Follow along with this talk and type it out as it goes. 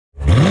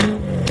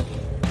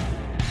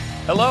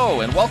Hello,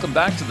 and welcome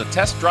back to the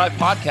Test Drive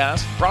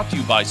Podcast, brought to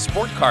you by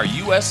Sport Car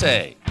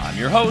USA. I'm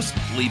your host,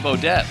 Lee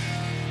Bodette.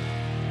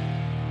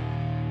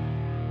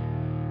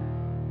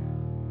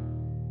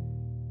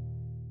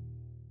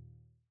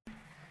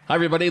 Hi,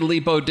 everybody.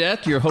 Lee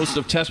Bodette, your host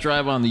of Test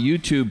Drive on the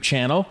YouTube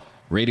channel,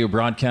 radio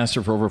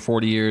broadcaster for over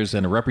 40 years,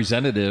 and a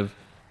representative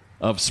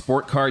of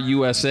Sport Car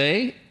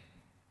USA,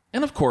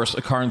 and, of course,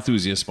 a car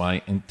enthusiast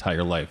my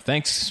entire life.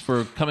 Thanks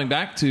for coming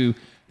back to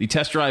the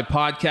Test Drive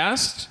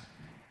Podcast.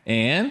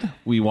 And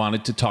we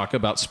wanted to talk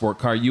about Sport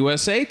Car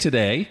USA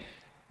today.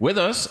 With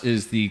us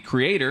is the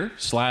creator /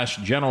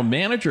 general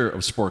manager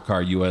of Sport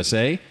Car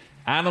USA,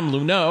 Adam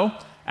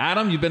Luneau.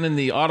 Adam, you've been in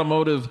the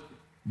automotive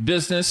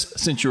business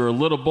since you were a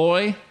little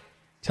boy.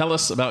 Tell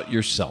us about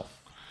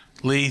yourself.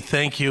 Lee,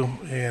 thank you.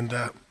 And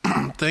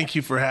thank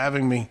you for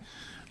having me.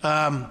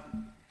 Born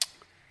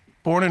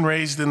and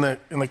raised in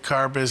the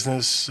car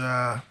business.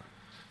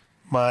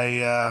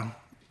 My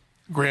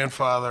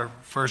grandfather,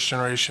 first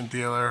generation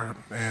dealer,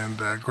 and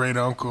great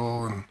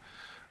uncle and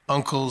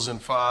uncles and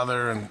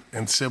father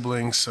and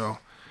siblings. So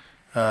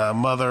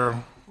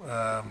mother,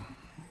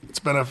 it's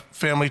been a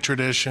family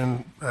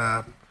tradition.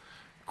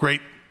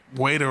 Great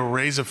way to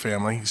raise a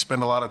family. You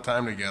spend a lot of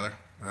time together.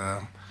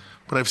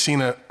 But I've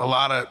seen a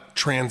lot of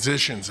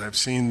transitions. I've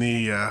seen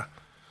the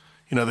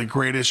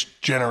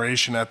greatest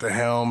generation at the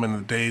helm in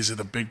the days of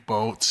the big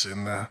boats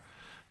and the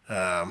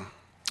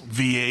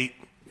V8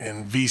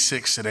 and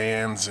V6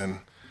 sedans and,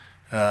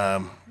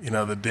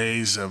 the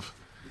days of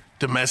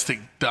domestic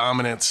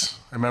dominance.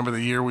 I remember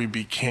the year we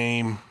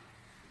became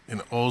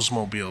an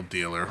Oldsmobile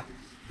dealer.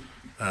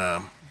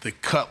 The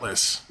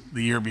Cutlass,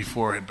 the year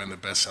before, had been the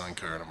best-selling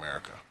car in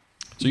America.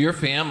 So your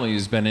family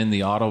has been in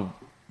the auto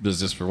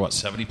business for,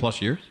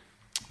 70-plus years?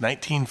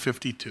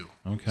 1952.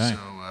 Okay. So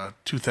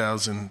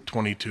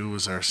 2022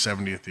 was our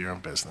 70th year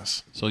in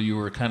business. So you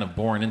were kind of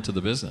born into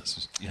the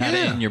business. You had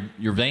it in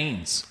your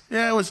veins.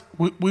 Yeah, it was.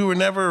 We were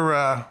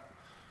never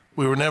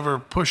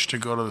pushed to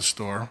go to the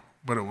store,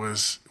 but it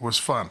was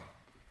fun.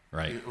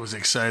 Right. It was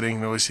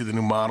exciting. You always see the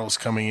new models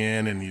coming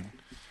in, and you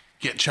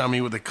get chummy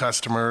with the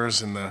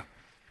customers and the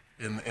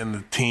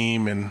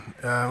team, and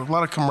a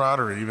lot of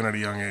camaraderie even at a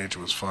young age.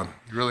 It was fun.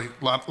 Really,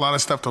 a lot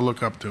of stuff to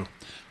look up to.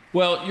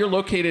 Well, you're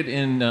located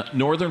in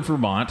northern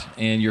Vermont,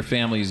 and your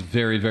family is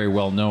very, very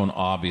well known,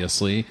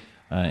 obviously,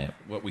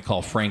 what we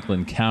call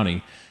Franklin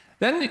County.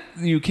 Then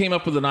you came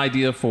up with an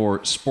idea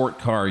for Sport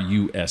Car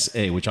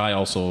USA, which I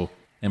also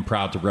am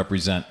proud to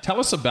represent. Tell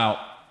us about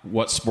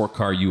what Sport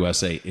Car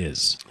USA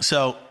is.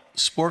 So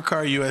Sport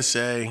Car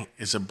USA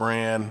is a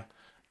brand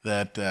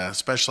that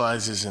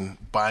specializes in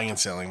buying and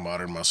selling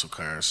modern muscle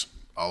cars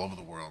all over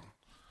the world.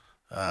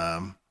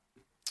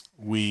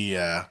 We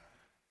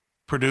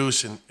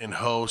produce and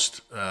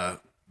host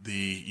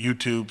the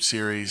YouTube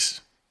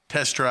series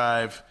Test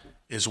Drive,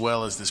 as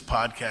well as this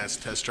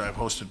podcast Test Drive,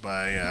 hosted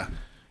by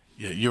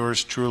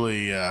yours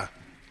truly,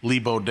 Lee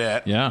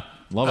Bodette. Yeah,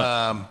 love it.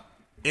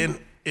 And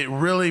it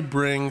really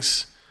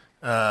brings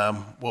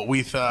what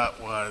we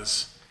thought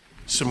was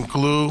some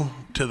glue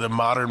to the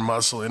modern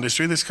muscle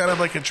industry. There's kind of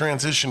like a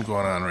transition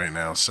going on right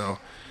now. So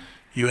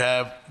you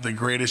have the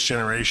greatest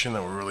generation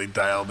that were really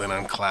dialed in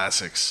on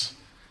classics,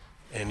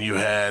 and you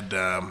had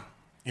the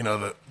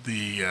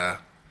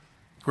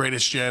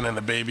greatest gen and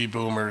the baby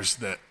boomers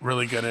that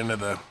really got into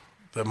the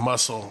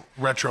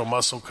retro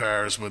muscle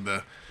cars with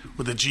the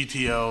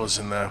GTOs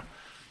and the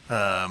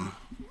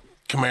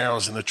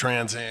Camaros and the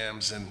Trans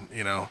Ams, and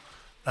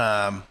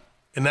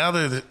and now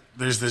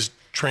there's this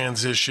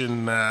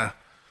transition.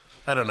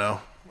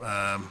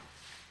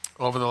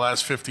 Over the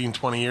last 15,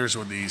 20 years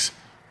with these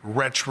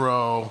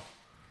retro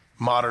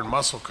modern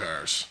muscle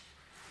cars,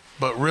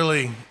 but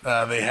really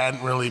they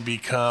hadn't really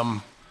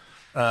become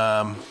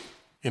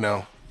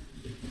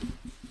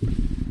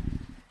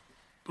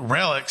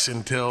relics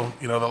until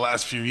the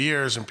last few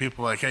years, and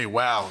people are like, hey,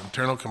 wow,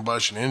 internal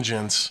combustion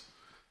engines,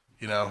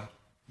 they're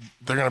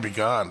going to be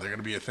gone. They're going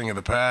to be a thing of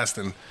the past.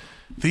 And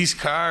these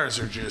cars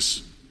are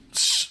just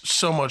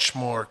so much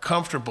more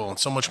comfortable and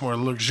so much more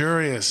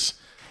luxurious,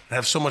 and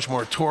have so much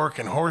more torque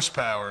and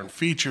horsepower and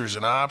features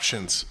and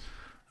options.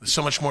 They're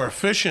so much more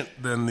efficient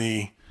than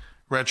the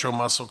retro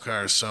muscle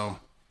cars. So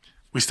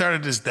we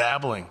started just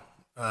dabbling.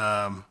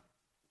 One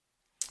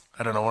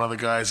of the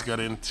guys got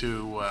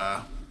into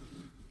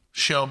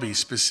Shelby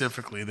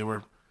specifically. They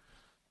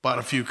bought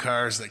a few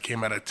cars that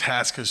came out of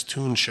Tasca's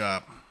Tune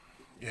Shop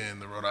in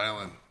the Rhode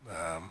Island.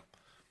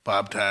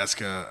 Bob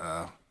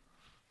Tasca,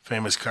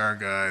 famous car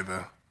guy.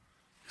 The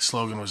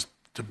slogan was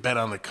to bet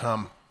on the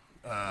come.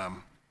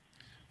 And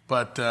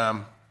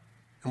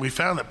we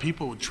found that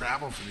people would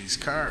travel for these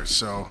cars.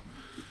 So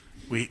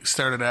we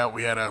started out,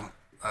 we had a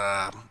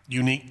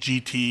unique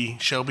GT,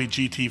 Shelby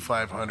GT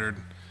 500.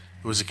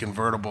 It was a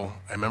convertible.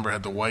 I remember it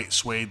had the white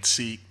suede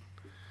seat.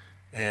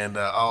 And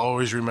I'll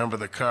always remember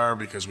the car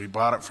because we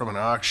bought it from an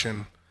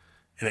auction,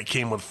 and it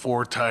came with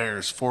four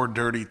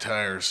dirty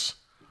tires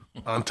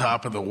on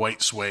top of the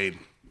white suede.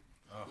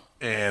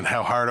 And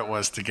how hard it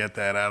was to get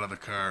that out of the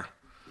car.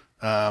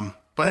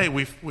 But hey,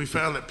 we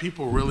found that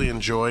people really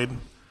enjoyed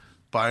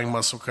buying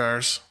muscle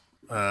cars,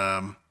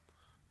 that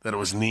it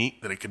was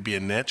neat, that it could be a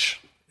niche,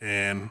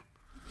 and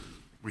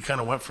we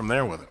kind of went from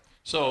there with it.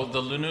 So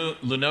the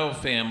Luneau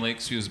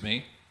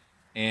family,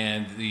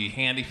 and the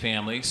Handy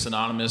family,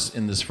 synonymous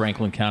in this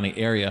Franklin County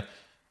area,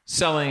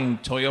 selling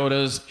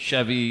Toyotas,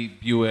 Chevy,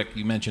 Buick,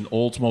 you mentioned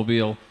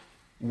Oldsmobile.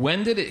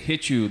 When did it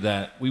hit you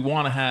that we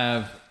want to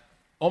have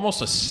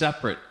almost a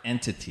separate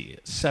entity,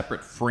 a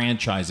separate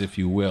franchise, if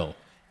you will,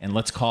 and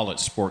let's call it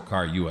Sport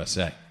Car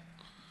USA?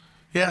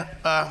 Yeah,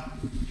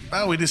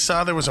 well, we just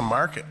saw there was a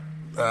market.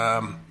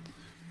 Prior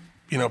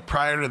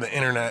to the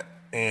internet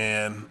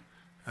and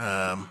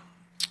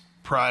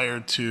prior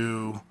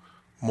to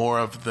more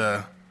of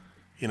the,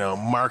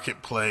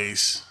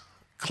 marketplace,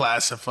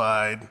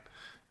 classified,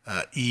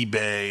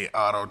 eBay,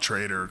 Auto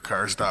Trader,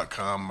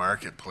 Cars.com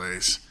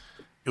marketplace,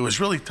 it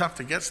was really tough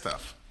to get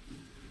stuff.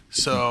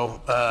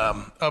 So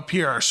up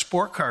here, our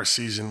sport car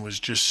season was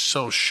just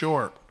so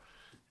short.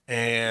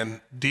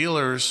 And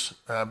dealers,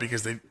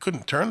 because they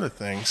couldn't turn the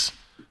things,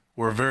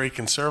 were very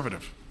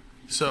conservative.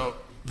 So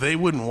they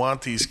wouldn't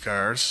want these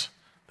cars.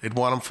 They'd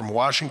want them from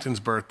Washington's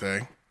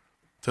birthday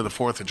to the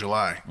 4th of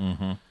July.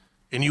 Mm-hmm.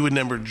 And you would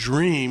never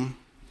dream,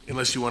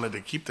 unless you wanted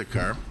to keep the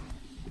car,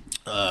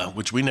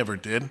 which we never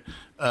did,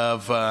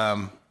 of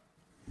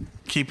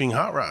keeping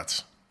hot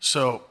rods.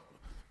 So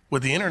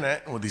with the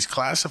internet and with these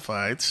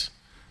classifieds,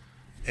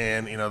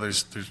 and,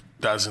 there's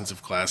dozens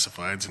of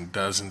classifieds and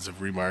dozens of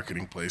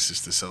remarketing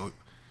places to sell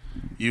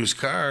used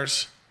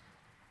cars,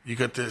 you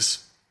got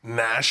this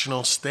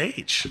national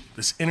stage,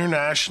 this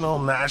international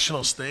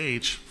national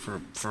stage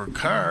for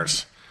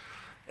cars.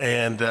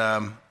 And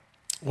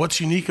what's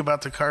unique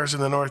about the cars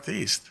in the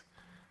Northeast?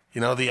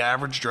 The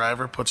average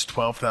driver puts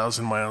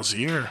 12,000 miles a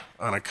year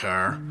on a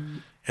car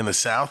in the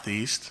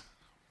Southeast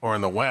or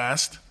in the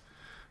West.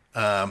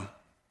 But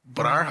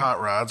our hot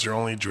rods are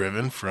only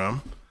driven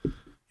from,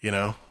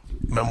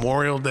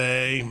 Memorial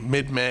Day,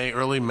 mid-May,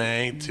 early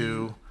May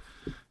to,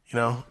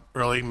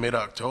 early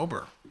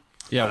mid-October.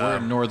 Yeah, we're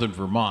in northern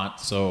Vermont,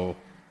 so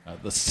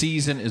the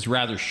season is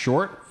rather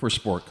short for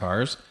sport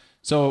cars.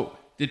 So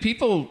did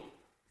people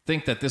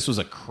think that this was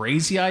a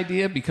crazy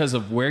idea because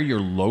of where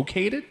you're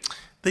located?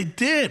 They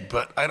did,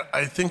 but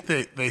I think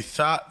they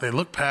thought, they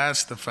looked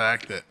past the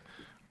fact that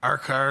our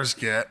cars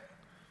get,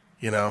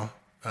 10%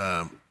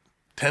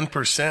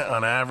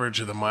 on average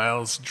of the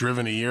miles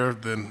driven a year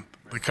than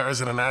the cars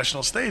in a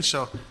national stage.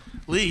 So,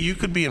 Lee, you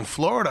could be in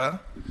Florida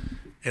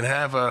and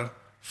have a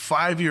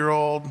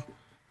 5-year-old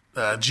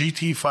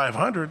GT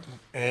 500,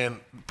 and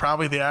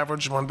probably the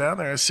average one down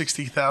there has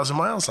 60,000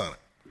 miles on it.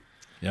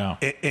 Yeah.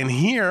 And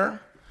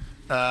here,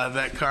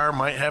 that car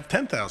might have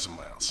 10,000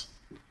 miles.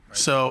 Right.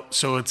 So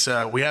it's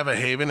we have a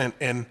haven,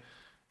 and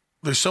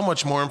there's so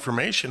much more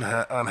information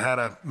on how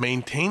to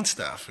maintain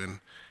stuff.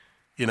 And,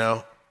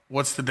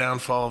 what's the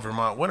downfall of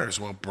Vermont winters?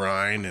 Well,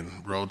 brine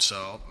and road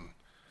salt.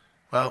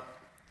 Well,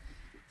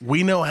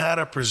 we know how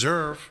to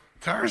preserve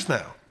cars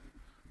now.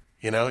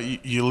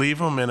 You leave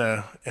them in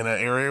an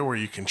area where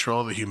you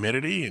control the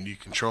humidity and you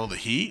control the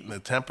heat and the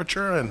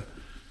temperature, and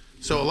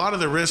so a lot of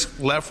the risk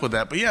left with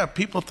that. But yeah,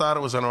 people thought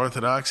it was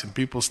unorthodox, and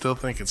people still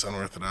think it's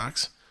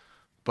unorthodox.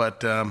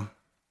 But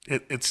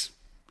it's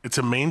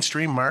a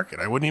mainstream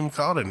market. I wouldn't even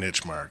call it a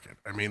niche market.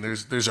 I mean,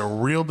 there's a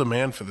real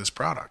demand for this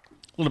product.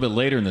 A little bit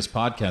later in this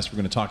podcast, we're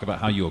going to talk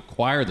about how you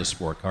acquire the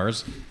sport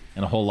cars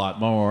and a whole lot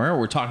more.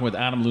 We're talking with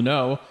Adam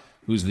Luneau,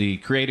 who's the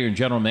creator and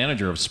general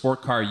manager of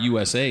Sport Car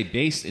USA,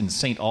 based in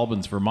St.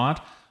 Albans, Vermont.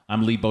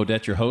 I'm Lee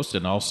Beaudette, your host,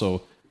 and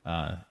also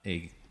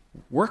a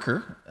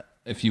worker,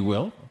 if you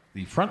will,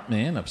 the front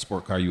man of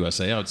Sport Car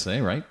USA, I would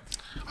say, right?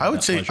 I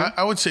would say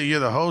you're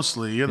the host,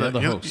 Lee. You're the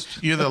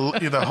host. You're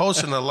the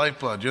host and the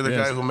lifeblood. You're the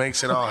guy who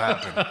makes it all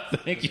happen.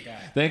 Thank you.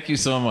 Thank you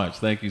so much.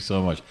 Thank you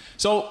so much.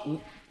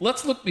 So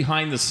let's look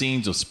behind the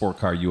scenes of Sport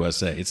Car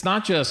USA. It's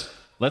not just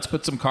let's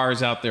put some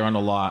cars out there on the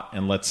lot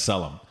and let's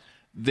sell them.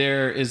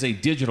 There is a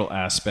digital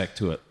aspect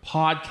to it.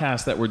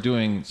 Podcasts that we're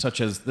doing,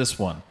 such as this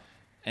one,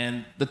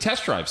 and the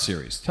test drive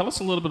series. Tell us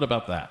a little bit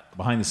about that,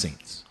 behind the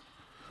scenes.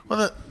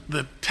 Well,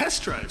 the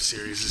test drive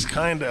series is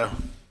kind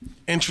of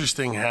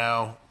interesting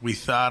how we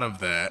thought of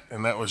that,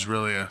 and that was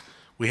really and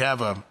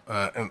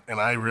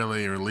I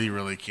really, or Lee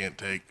really can't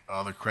take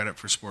all the credit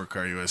for Sport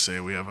Car USA.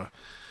 We have a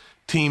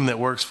team that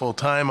works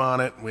full-time on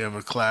it. We have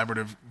a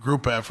collaborative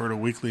group effort, a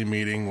weekly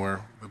meeting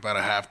where about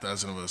a half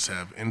dozen of us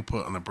have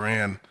input on the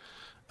brand.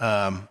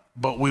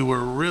 But we were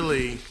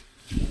really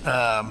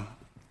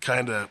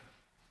kind of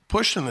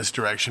pushed in this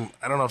direction.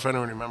 I don't know if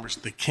anyone remembers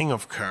the King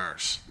of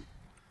Cars.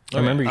 I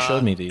remember you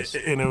showed me these.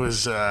 And it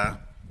was I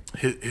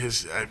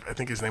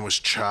think his name was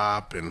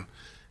Chop, and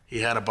he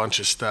had a bunch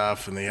of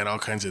stuff, and they had all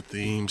kinds of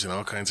themes and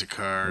all kinds of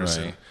cars.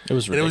 Right. And It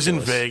was ridiculous. and it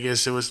was in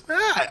Vegas. It was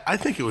I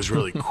think it was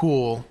really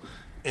cool,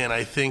 and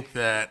I think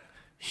that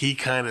he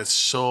kind of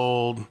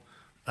sold,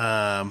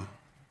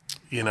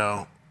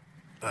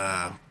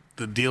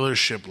 the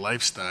dealership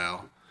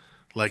lifestyle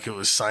like it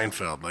was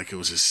Seinfeld, like it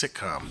was a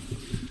sitcom.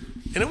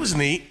 And it was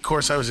neat. Of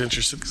course, I was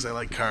interested because I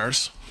like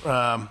cars.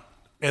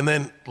 And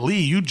then,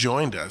 Lee, you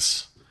joined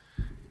us,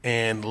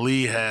 And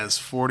Lee has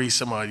 40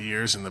 some odd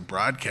years in the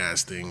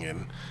broadcasting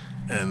and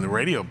the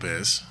radio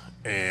biz.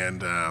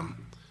 And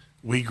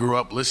we grew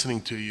up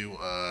listening to you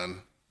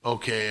on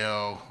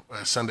OKO,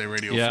 Sunday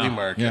Radio Flea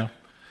Market. Yeah.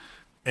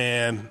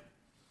 And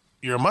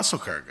you're a muscle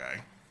car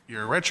guy.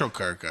 You're a retro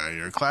car guy.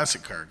 You're a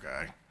classic car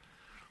guy.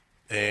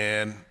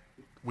 And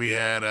we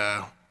had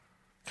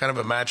kind of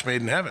a match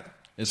made in heaven.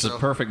 It's a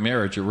perfect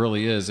marriage. It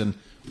really is. And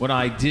when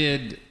I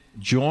did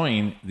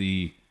join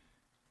the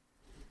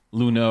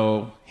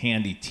Luneau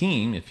handy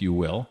team, if you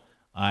will,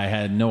 I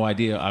had no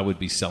idea I would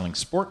be selling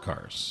sport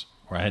cars,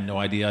 or I had no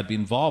idea I'd be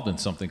involved in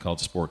something called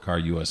Sport Car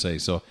USA.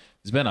 So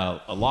it's been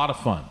a lot of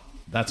fun,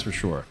 that's for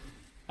sure.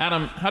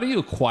 Adam, how do you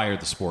acquire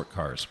the sport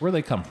cars? Where do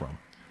they come from?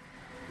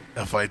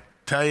 If I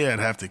tell you, I'd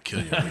have to kill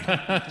you.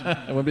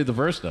 It would be the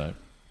first time.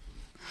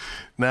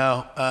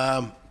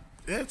 Now,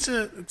 it's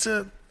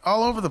a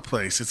all over the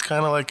place. It's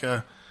kind of like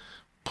a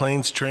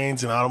planes,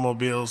 trains, and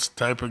automobiles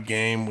type of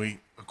game. We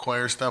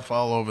acquire stuff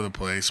all over the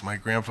place. My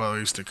grandfather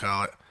used to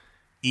call it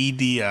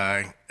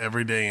EDI,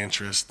 everyday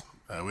interest.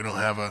 We don't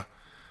have a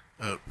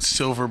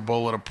silver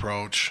bullet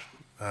approach.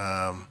 We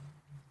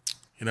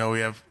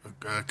have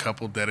a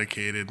couple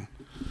dedicated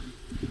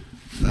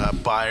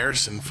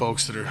buyers and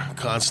folks that are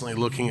constantly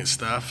looking at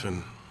stuff,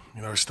 and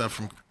our stuff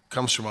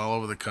comes from all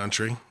over the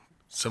country.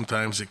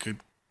 Sometimes it could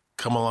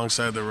come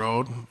alongside the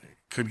road,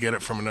 could get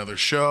it from another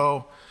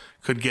show,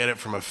 could get it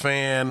from a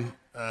fan,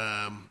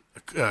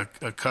 a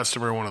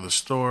customer in one of the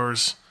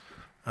stores.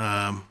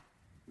 Yeah,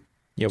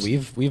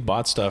 we've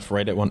bought stuff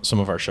right at some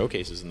of our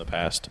showcases in the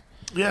past.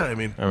 Yeah, I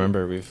mean, I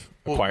remember we've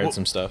acquired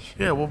some stuff.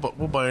 Yeah, we'll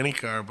buy any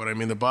car, but I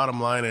mean, the bottom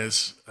line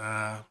is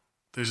there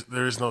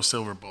is no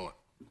silver bullet.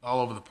 All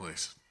over the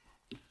place.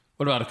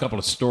 What about a couple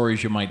of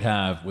stories you might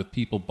have with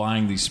people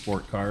buying these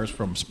sport cars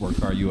from Sport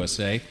Car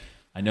USA?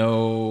 I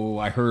know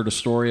I heard a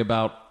story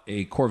about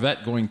a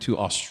Corvette going to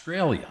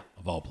Australia,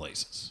 of all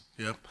places.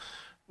 Yep.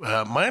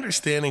 My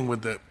understanding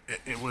with I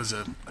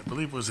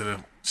believe was it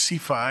a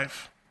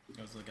C5? It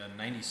was like a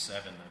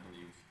 97, I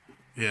believe.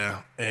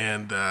 Yeah,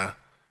 and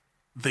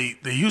they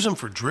use them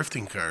for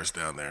drifting cars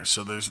down there.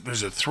 So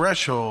there's a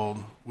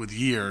threshold with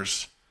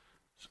years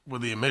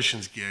with the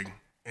emissions gig,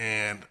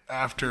 and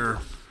after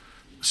a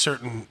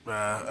certain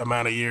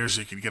amount of years,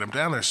 you could get them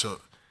down there.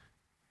 So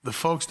the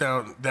folks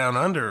down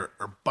under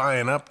are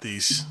buying up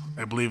these,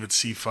 I believe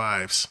it's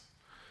C5s,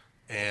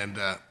 and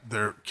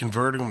they're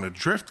converting them to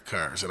drift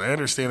cars. And I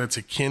understand it's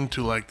akin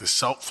to like the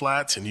salt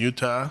flats in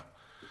Utah,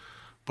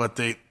 but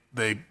they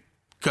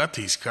gut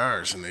these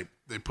cars and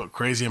they put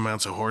crazy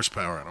amounts of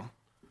horsepower in them,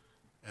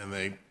 and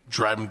they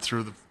drive them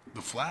through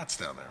the flats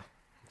down there.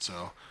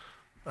 So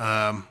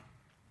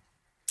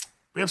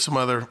we have some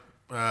other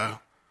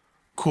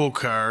cool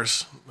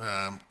cars,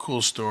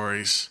 cool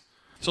stories.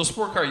 So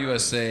Sport Car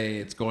USA,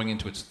 it's going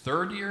into its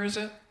third year, is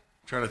it?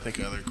 I'm trying to think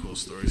of other cool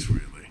stories for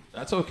you, Lee.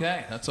 That's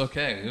okay. That's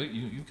okay.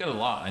 You've got a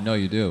lot. I know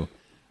you do.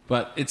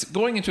 But it's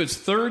going into its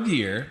third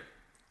year,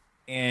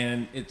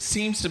 and it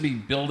seems to be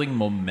building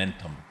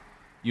momentum.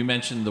 You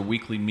mentioned the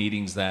weekly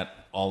meetings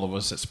that all of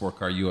us at Sport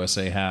Car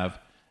USA have,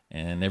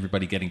 and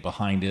everybody getting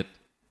behind it.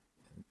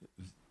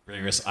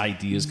 Various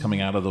ideas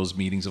coming out of those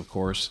meetings, of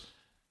course.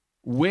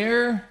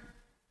 Where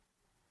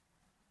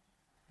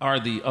are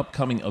the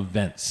upcoming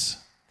events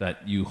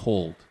that you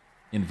hold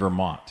in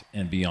Vermont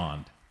and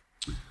beyond?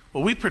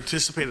 Well, we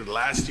participated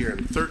last year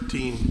in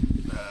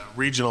 13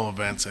 regional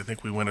events. I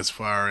think we went as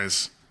far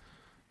as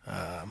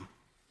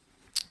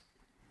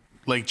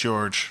Lake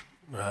George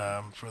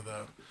for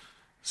the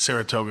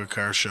Saratoga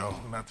Car Show.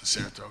 Not the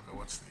Saratoga.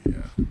 What's the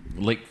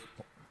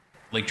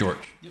Lake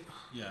George.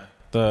 Yeah.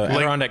 The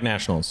Adirondack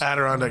Nationals.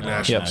 Adirondack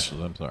Nationals.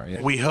 Nationals, I'm sorry.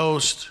 Yeah. We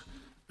host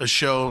a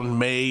show in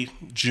May,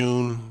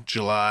 June,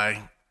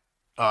 July,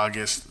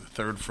 August, the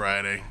third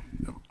Friday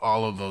of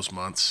all of those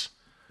months.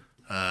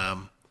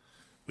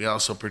 We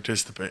also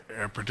participate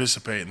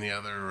in the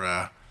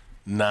other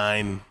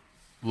 9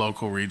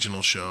 local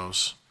regional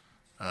shows.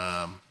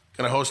 Going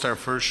to host our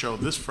first show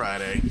this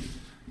Friday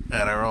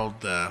at our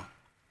old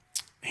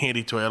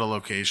Handy Toyota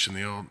location,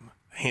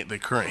 the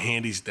current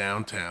Handy's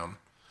downtown.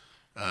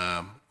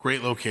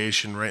 Great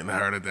location right in the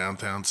heart of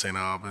downtown St.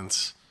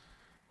 Albans.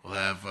 We'll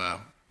have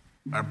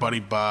our buddy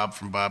Bob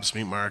from Bob's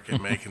Meat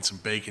Market making some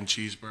bacon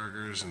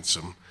cheeseburgers and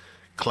some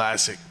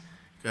classic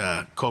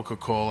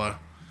Coca-Cola.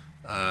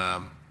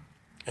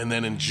 And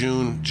then in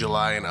June,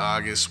 July, and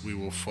August, we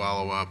will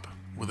follow up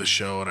with a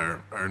show at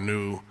our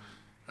new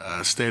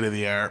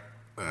state-of-the-art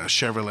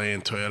Chevrolet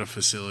and Toyota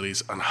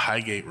facilities on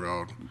Highgate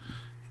Road.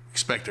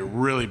 Expect a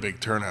really big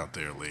turnout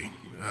there, Lee.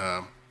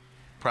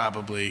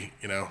 Probably,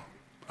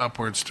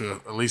 upwards to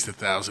at least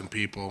 1,000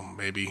 people,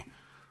 maybe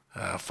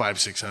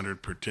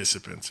 500-600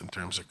 participants in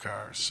terms of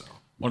cars. So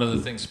one of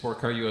the things Sport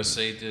Car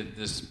USA did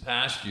this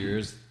past year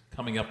is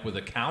coming up with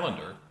a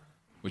calendar,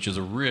 which is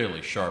a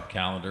really sharp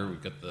calendar.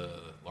 We've got the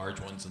large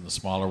ones and the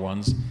smaller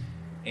ones.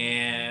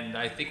 And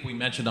I think we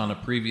mentioned on a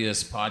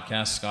previous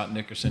podcast, Scott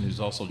Nickerson, who's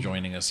also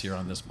joining us here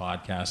on this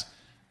podcast,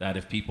 that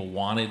if people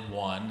wanted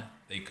one,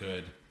 they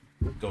could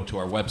go to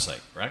our website,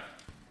 correct?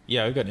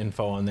 Yeah, we've got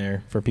info on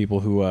there for people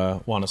who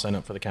want to sign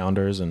up for the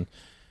calendars, and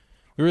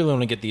we really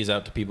want to get these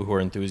out to people who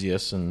are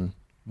enthusiasts and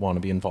want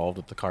to be involved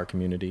with the car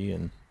community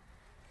and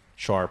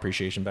show our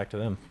appreciation back to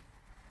them.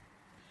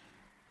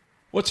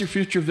 What's your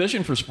future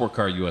vision for Sport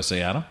Car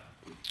USA, Adam?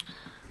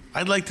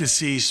 I'd like to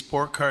see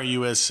Sport Car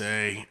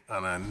USA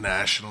on a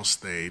national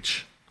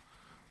stage.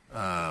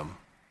 And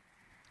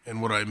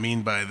what I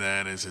mean by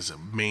that is as a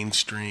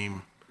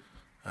mainstream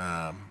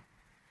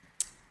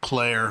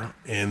player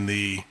in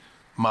the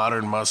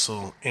modern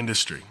muscle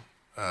industry.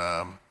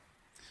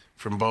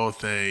 From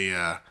both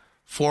a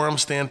forum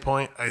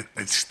standpoint, I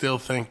still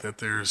think that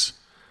there's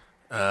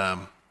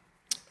a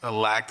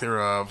lack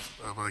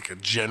thereof of like a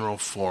general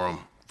forum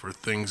for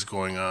things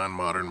going on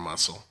modern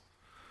muscle.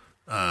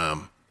 I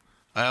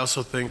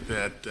also think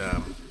that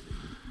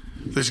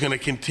there's going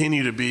to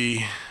continue to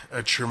be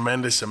a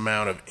tremendous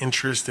amount of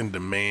interest and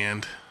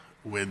demand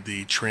with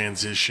the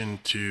transition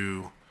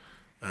to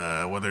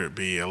whether it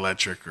be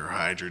electric or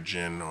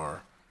hydrogen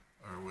or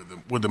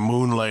with the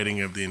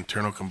moonlighting of the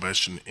internal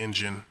combustion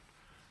engine.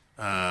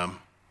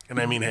 And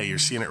I mean, hey, you're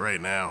seeing it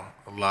right now.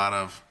 A lot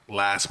of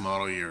last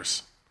model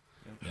years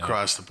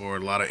across the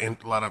board. A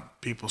lot of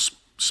people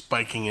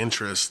spiking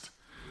interest.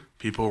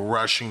 People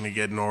rushing to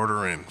get an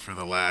order in for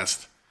the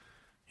last,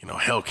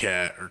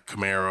 Hellcat or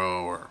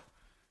Camaro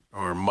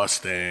or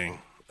Mustang.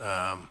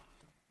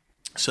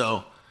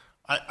 So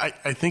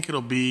I think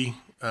it'll be,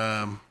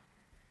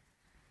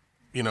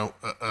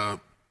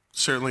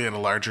 certainly at a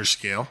larger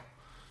scale.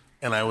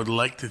 And I would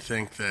like to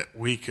think that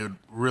we could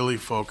really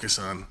focus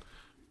on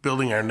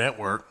building our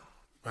network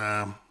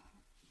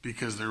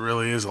because there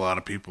really is a lot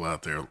of people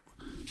out there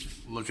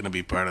looking to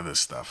be part of this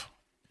stuff.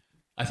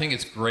 I think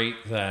it's great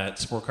that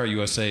Sport Car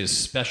USA is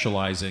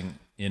specializing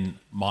in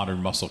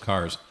modern muscle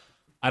cars.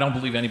 I don't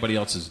believe anybody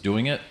else is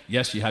doing it.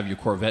 Yes, you have your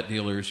Corvette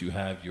dealers, you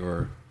have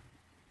your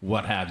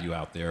what have you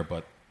out there,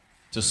 but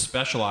to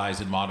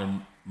specialize in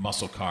modern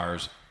muscle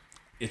cars,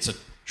 it's a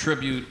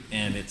tribute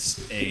and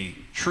it's a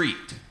treat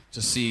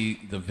to see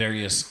the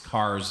various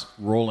cars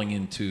rolling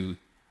into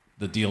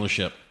the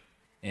dealership.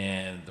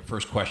 And the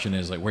first question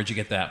is like, where'd you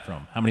get that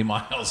from? How many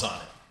miles on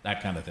it?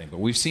 That kind of thing.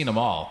 But we've seen them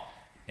all.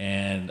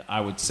 And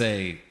I would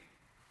say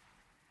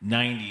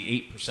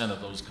 98% of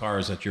those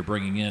cars that you're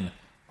bringing in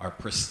are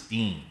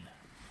pristine.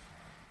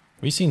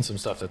 We've seen some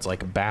stuff that's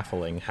like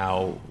baffling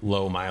how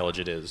low mileage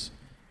it is.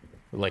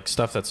 Like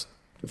stuff that's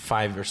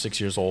 5 or 6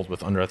 years old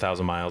with under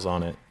 1,000 miles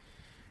on it.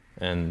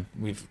 And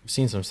we've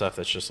seen some stuff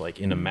that's just like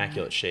in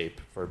immaculate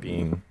shape for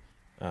being,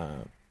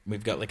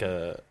 we've got like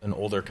an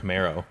older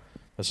Camaro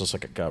that's just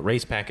like got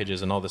race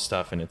packages and all this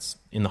stuff, and it's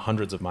in the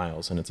hundreds of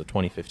miles, and it's a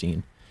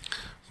 2015.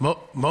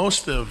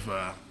 Most, if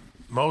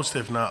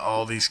not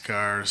all, these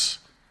cars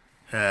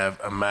have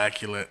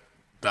immaculate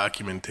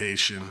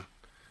documentation.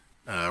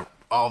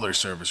 All their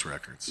service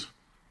records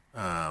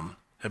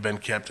have been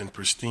kept in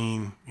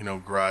pristine,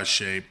 garage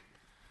shape.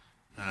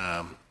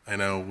 I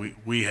know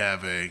we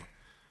have a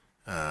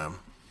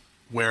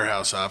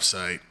warehouse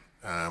offsite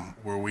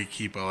where we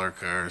keep all our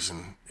cars,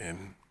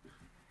 and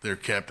they're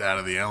kept out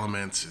of the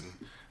elements, and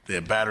they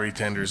have battery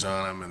tenders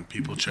on them, and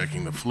people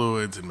checking the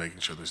fluids and making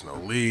sure there's no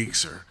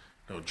leaks or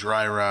no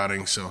dry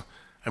rotting. So,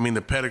 I mean,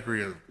 the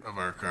pedigree of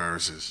our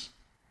cars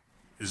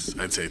is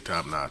I'd say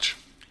top notch.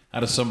 How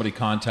does somebody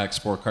contact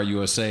Sport Car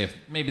USA if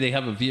maybe they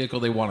have a vehicle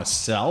they want to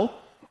sell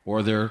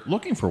or they're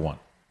looking for one?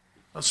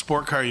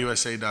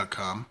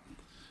 SportCarUSA.com,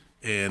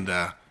 and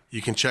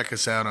you can check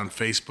us out on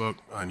Facebook,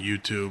 on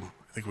YouTube.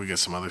 I think we got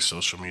some other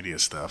social media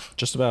stuff.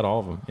 Just about all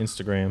of them.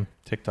 Instagram,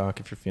 TikTok,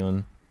 if you're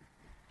feeling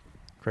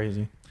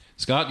crazy.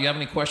 Scott, do you have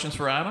any questions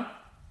for Adam?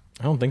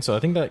 I don't think so. I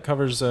think that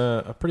covers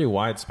a pretty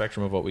wide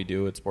spectrum of what we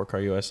do at Sport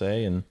Car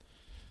USA, and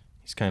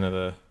he's kind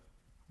of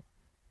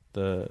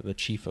the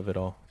chief of it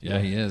all. Yeah,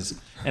 he is.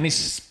 Any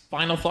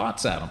final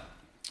thoughts, Adam?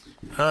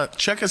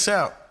 Check us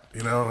out.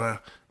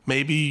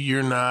 Maybe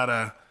you're not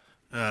a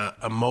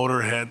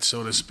motorhead,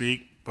 so to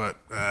speak, but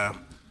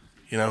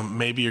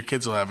maybe your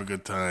kids will have a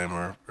good time,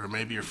 or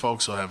maybe your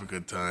folks will have a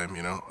good time.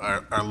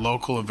 Our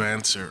local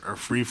events are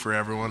free for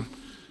everyone.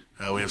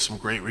 We have some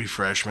great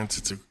refreshments.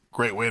 It's a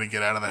great way to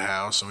get out of the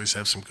house. Always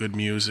have some good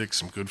music,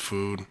 some good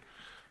food.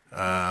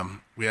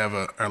 We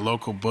have our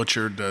local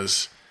butcher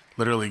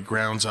literally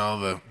grounds all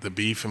the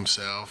beef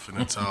himself, and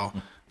it's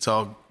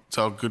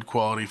all good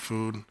quality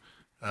food.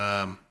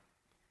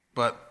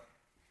 But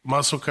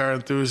muscle car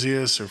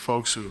enthusiasts or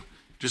folks who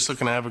just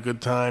looking to have a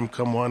good time,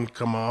 come one,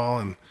 come all,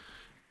 and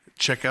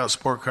check out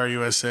Sport Car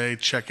USA,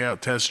 check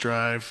out Test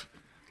Drive,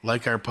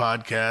 like our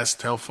podcast,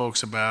 tell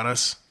folks about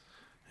us.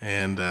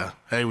 And,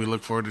 hey, we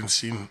look forward to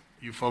seeing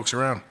you folks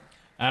around.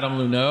 Adam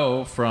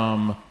Luneau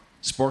from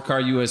Sport Car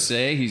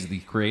USA, he's the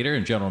creator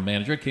and general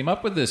manager, came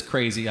up with this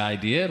crazy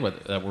idea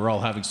that we're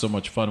all having so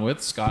much fun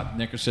with. Scott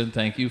Nickerson,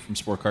 thank you from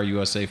Sport Car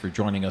USA for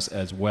joining us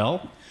as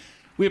well.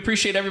 We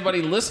appreciate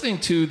everybody listening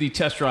to the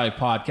Test Drive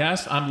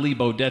podcast. I'm Lee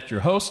Bodette, your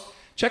host.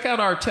 Check out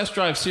our Test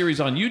Drive series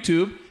on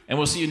YouTube, and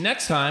we'll see you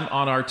next time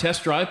on our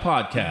Test Drive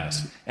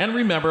podcast. And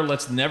remember,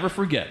 let's never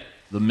forget,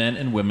 the men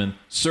and women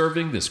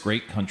serving this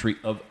great country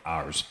of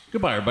ours.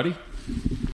 Goodbye, everybody.